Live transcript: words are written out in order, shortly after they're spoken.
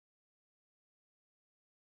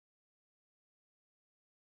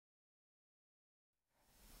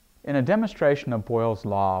In a demonstration of Boyle's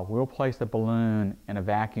law, we will place a balloon in a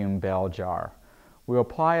vacuum bell jar. We will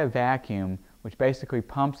apply a vacuum which basically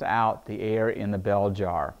pumps out the air in the bell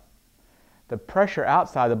jar. The pressure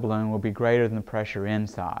outside the balloon will be greater than the pressure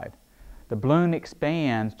inside. The balloon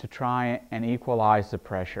expands to try and equalize the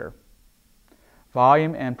pressure.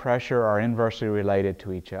 Volume and pressure are inversely related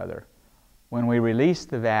to each other. When we release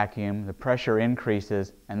the vacuum, the pressure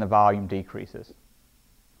increases and the volume decreases.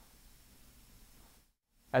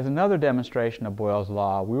 As another demonstration of Boyle's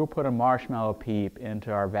law, we will put a marshmallow peep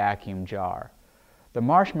into our vacuum jar. The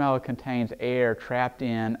marshmallow contains air trapped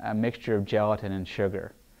in a mixture of gelatin and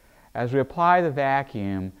sugar. As we apply the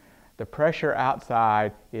vacuum, the pressure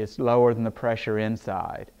outside is lower than the pressure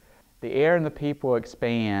inside. The air in the peep will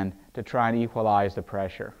expand to try and equalize the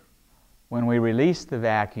pressure. When we release the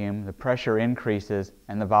vacuum, the pressure increases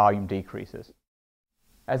and the volume decreases.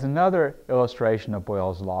 As another illustration of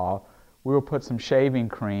Boyle's law, we will put some shaving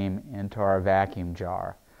cream into our vacuum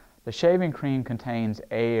jar. The shaving cream contains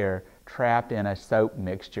air trapped in a soap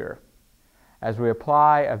mixture. As we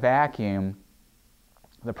apply a vacuum,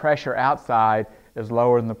 the pressure outside is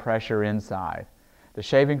lower than the pressure inside. The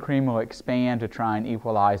shaving cream will expand to try and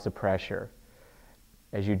equalize the pressure.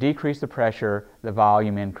 As you decrease the pressure, the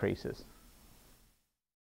volume increases.